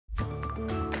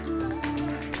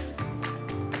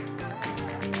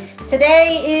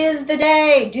Today is the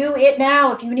day. Do it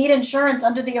now. If you need insurance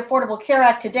under the Affordable Care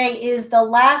Act, today is the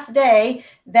last day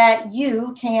that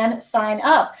you can sign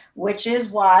up, which is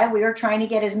why we are trying to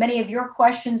get as many of your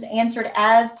questions answered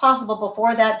as possible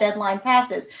before that deadline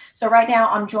passes. So right now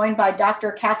I'm joined by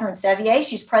Dr. Catherine Sevier.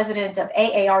 She's president of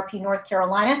AARP North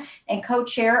Carolina and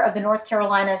co-chair of the North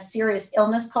Carolina Serious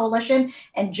Illness Coalition,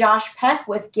 and Josh Peck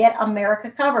with Get America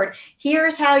Covered.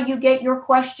 Here's how you get your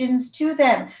questions to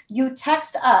them. You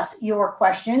text us your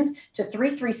questions to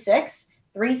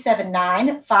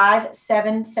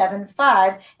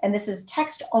 336-379-5775. And this is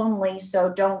text only,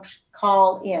 so don't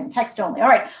call in. Text only. All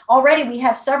right. Already we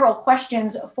have several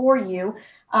questions for you.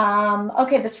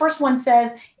 Okay, this first one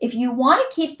says, if you want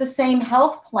to keep the same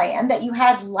health plan that you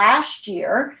had last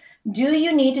year, do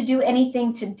you need to do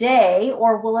anything today,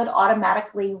 or will it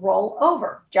automatically roll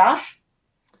over? Josh?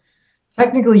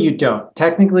 Technically, you don't.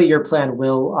 Technically, your plan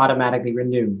will automatically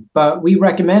renew, but we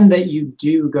recommend that you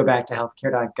do go back to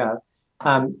healthcare.gov.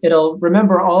 It'll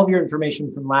remember all of your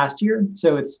information from last year,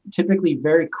 so it's typically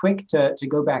very quick to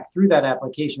go back through that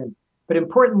application. But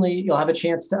importantly, you'll have a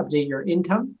chance to update your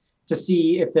income to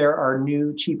see if there are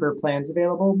new, cheaper plans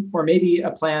available, or maybe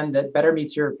a plan that better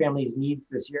meets your family's needs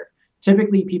this year.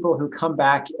 Typically, people who come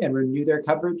back and renew their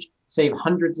coverage save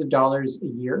hundreds of dollars a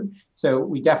year. So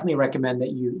we definitely recommend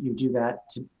that you do that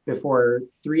before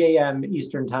 3 a.m.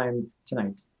 Eastern time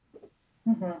tonight.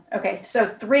 Okay, so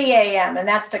 3 a.m. and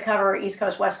that's to cover East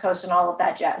Coast, West Coast, and all of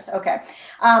that jazz. Okay.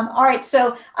 All right.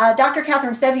 So Dr.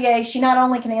 Catherine Sevier, she not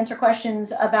only can answer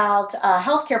questions about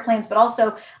healthcare plans, but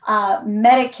also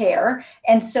Medicare.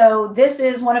 And so this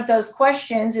is one of those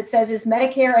questions. It says, is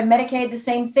Medicare and Medicaid the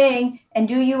same thing? And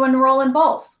do you enroll in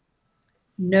both?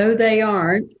 No, they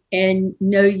aren't. And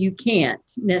no, you can't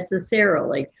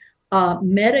necessarily.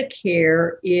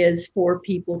 Medicare is for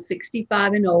people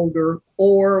 65 and older,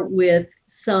 or with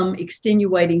some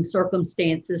extenuating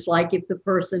circumstances, like if the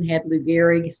person had Lou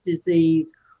Gehrig's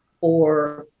disease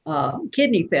or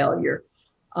kidney failure.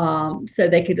 So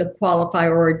they could qualify,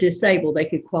 or disabled, they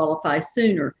could qualify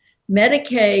sooner.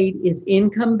 Medicaid is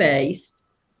income-based.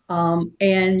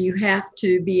 And you have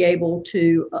to be able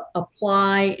to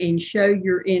apply and show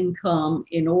your income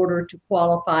in order to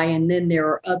qualify. And then there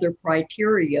are other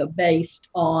criteria based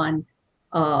on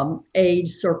age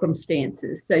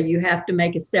circumstances. So you have to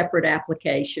make a separate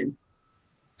application.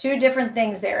 Two different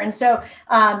things there. And so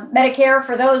Medicare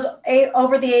for those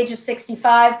over the age of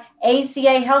 65,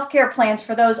 ACA healthcare plans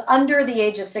for those under the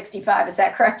age of 65. Is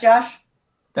that correct, Josh?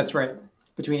 That's right.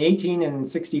 Between 18 and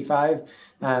 65,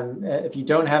 if you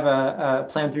don't have a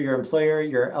plan through your employer,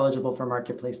 you're eligible for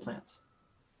marketplace plans.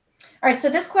 All right, so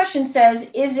this question says,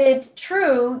 is it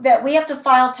true that we have to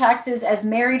file taxes as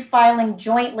married filing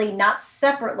jointly, not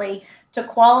separately, to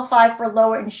qualify for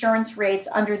lower insurance rates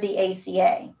under the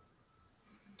ACA?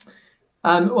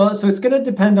 Well, so it's going to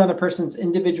depend on a person's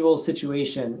individual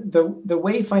situation. The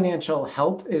way financial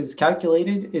help is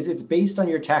calculated is it's based on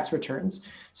your tax returns.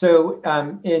 So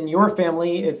in your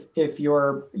family, if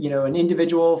you're an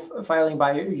individual filing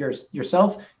by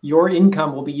yourself, your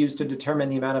income will be used to determine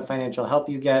the amount of financial help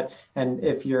you get. And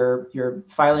if you're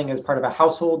filing as part of a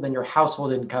household, then your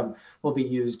household income will be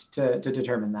used to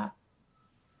determine that.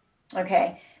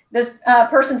 Okay. This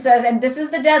person says, and this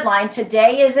is the deadline,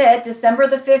 today is it, December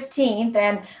the 15th,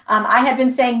 and I had been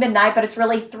saying midnight, but it's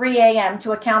really 3 a.m.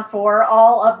 to account for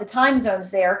all of the time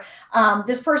zones there.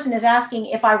 This person is asking,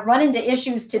 if I run into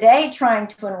issues today trying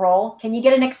to enroll, can you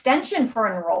get an extension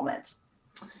for enrollment?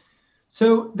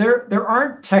 So there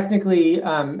aren't technically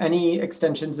any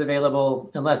extensions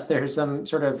available unless there's some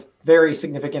sort of very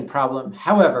significant problem.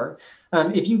 However,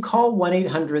 if you call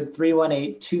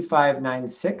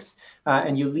 1-800-318-2596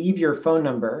 and you leave your phone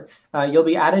number, you'll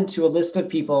be added to a list of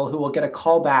people who will get a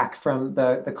call back from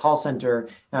the call center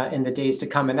in the days to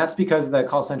come. And that's because the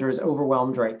call center is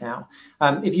overwhelmed right now.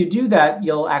 If you do that,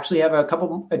 you'll actually have a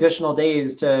couple additional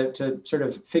days to sort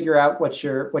of figure out what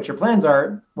your plans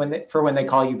are when they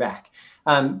call you back.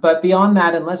 But beyond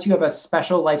that, unless you have a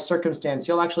special life circumstance,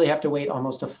 you'll actually have to wait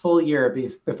almost a full year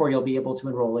before you'll be able to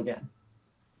enroll again.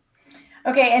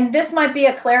 Okay, and this might be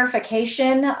a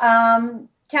clarification.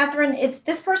 Catherine,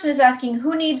 this person is asking,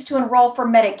 who needs to enroll for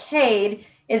Medicaid?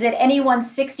 Is it anyone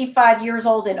 65 years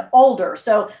old and older?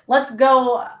 So let's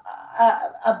go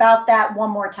about that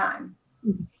one more time.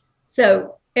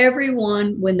 So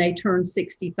everyone, when they turn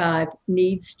 65,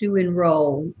 needs to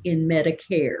enroll in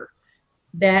Medicare.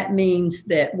 That means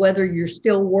that whether you're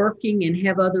still working and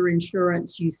have other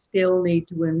insurance, you still need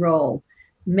to enroll.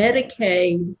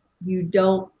 Medicaid, you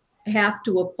don't have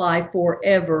to apply for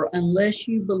ever unless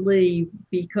you believe,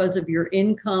 because of your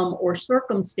income or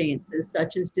circumstances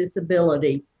such as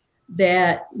disability,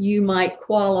 that you might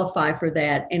qualify for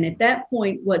that. And at that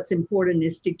point, what's important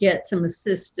is to get some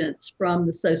assistance from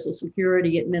the Social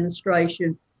Security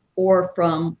Administration or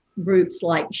from groups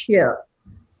like SHIP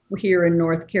here in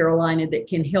North Carolina that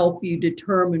can help you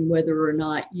determine whether or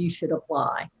not you should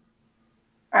apply.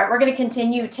 All right, we're going to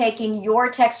continue taking your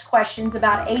text questions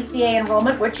about ACA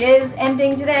enrollment, which is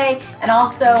ending today, and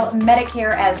also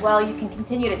Medicare as well. You can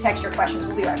continue to text your questions.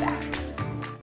 We'll be right back.